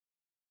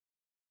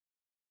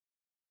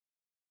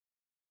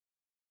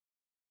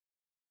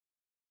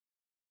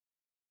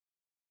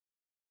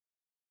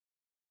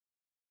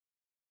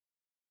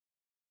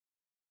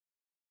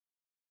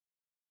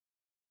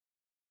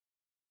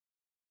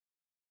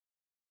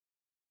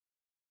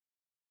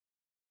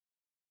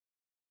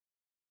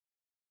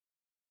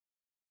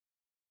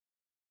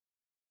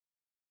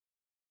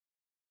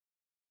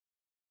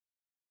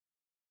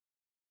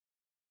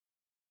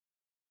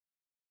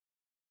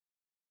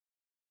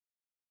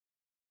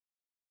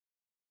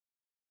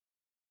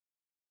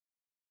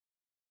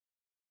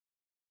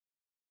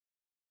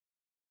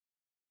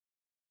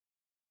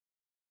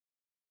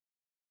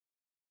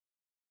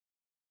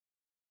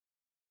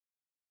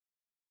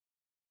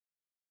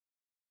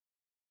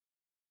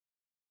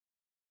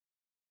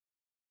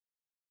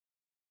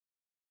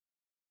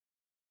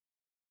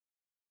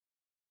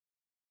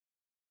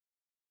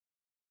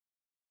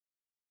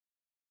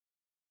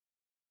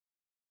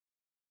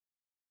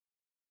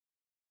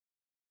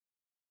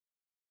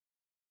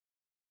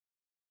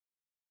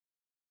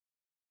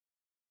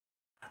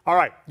All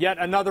right, yet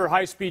another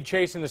high-speed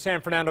chase in the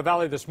San Fernando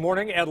Valley this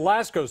morning. Ed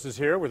Lascos is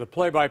here with a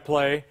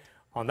play-by-play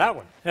on that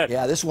one. Ed.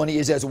 Yeah, this one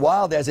is as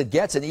wild as it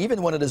gets, and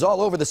even when it is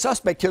all over, the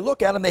suspect here,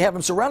 look at him, they have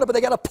him surrounded, but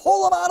they got to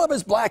pull him out of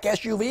his black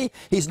SUV.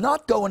 He's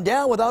not going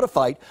down without a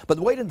fight, but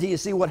wait until you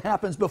see what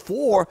happens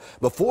before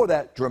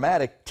that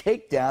dramatic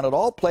takedown. It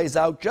all plays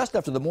out just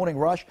after the morning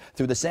rush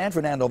through the San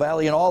Fernando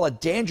Valley and all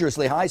at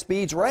dangerously high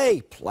speeds.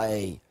 Ray,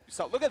 play.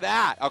 So look at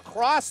that,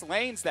 across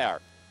lanes there.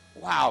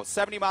 Wow,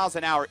 70 miles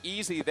an hour,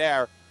 easy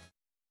there.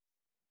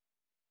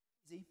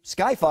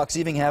 Skyfox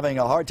even having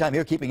a hard time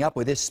here keeping up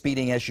with this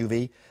speeding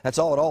SUV. That's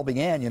all it all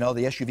began, you know,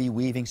 the SUV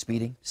weaving,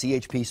 speeding.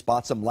 CHP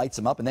spots him, lights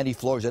him up, and then he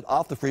floors it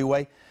off the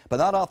freeway, but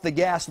not off the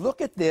gas.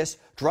 Look at this,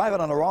 driving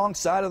on the wrong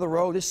side of the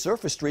road. This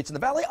surface streets in the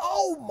valley,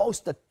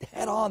 almost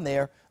head on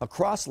there,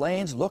 across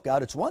lanes. Look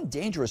out, it's one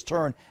dangerous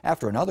turn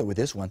after another with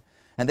this one.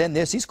 And then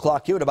this, he's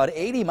clocked here at about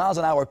 80 miles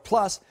an hour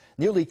plus,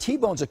 nearly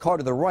T-bones a car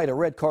to the right. A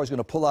red car is going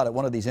to pull out at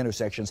one of these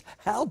intersections.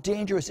 How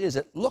dangerous is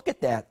it? Look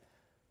at that.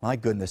 My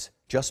goodness,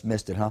 just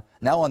missed it, huh?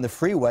 Now on the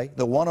freeway,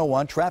 the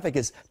 101, traffic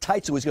is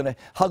tight, so he's going to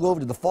hug over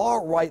to the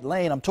far right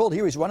lane. I'm told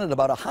here he's running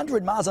about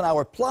 100 miles an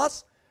hour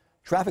plus.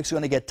 Traffic's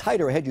going to get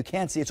tighter ahead. You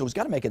can't see it, so he's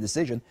got to make a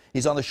decision.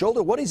 He's on the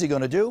shoulder. What is he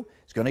going to do?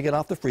 He's going to get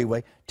off the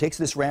freeway, takes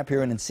this ramp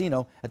here in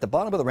Encino. At the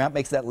bottom of the ramp,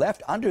 makes that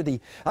left under the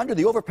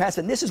overpass,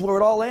 and this is where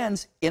it all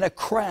ends, in a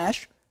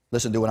crash.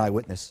 Listen to an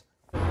eyewitness.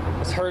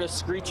 I heard a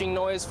screeching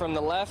noise from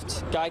the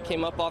left. Guy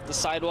came up off the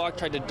sidewalk,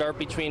 tried to dart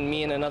between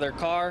me and another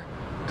car,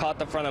 caught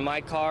the front of my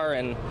car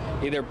and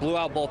either blew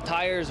out both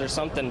tires or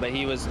something, but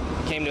he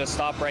came to a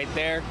stop right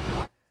there.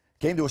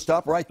 Came to a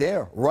stop right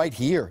there, right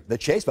here. The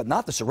chase, but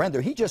not the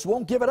surrender. He just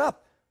won't give it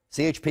up.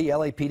 CHP,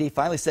 LAPD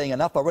finally saying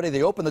enough already.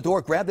 They open the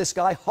door, grab this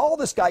guy, haul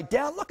this guy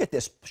down. Look at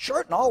this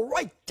shirt and all,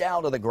 right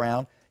down to the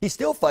ground. He's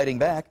still fighting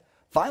back.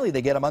 Finally,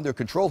 they get him under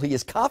control. He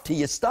is cuffed,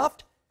 he is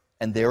stuffed,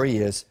 and there he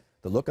is.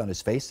 The look on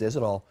his face says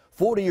it all.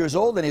 40 years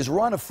old, and his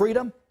run of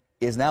freedom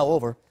is now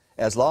over.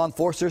 As law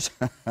enforcers,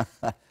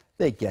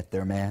 they get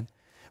their man.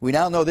 We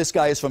now know this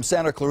guy is from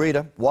Santa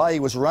Clarita, why he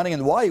was running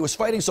and why he was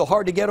fighting so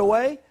hard to get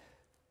away.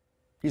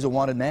 He's a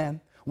wanted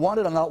man.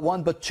 Wanted on not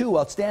one but two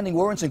outstanding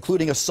warrants,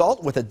 including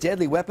assault with a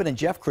deadly weapon. And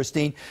Jeff,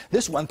 Christine,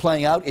 this one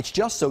playing out, it's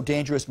just so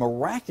dangerous.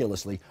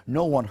 Miraculously,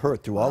 no one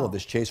hurt through all of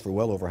this chase for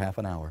well over half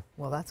an hour.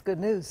 Well, that's good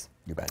news.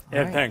 You bet.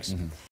 Ed, thanks.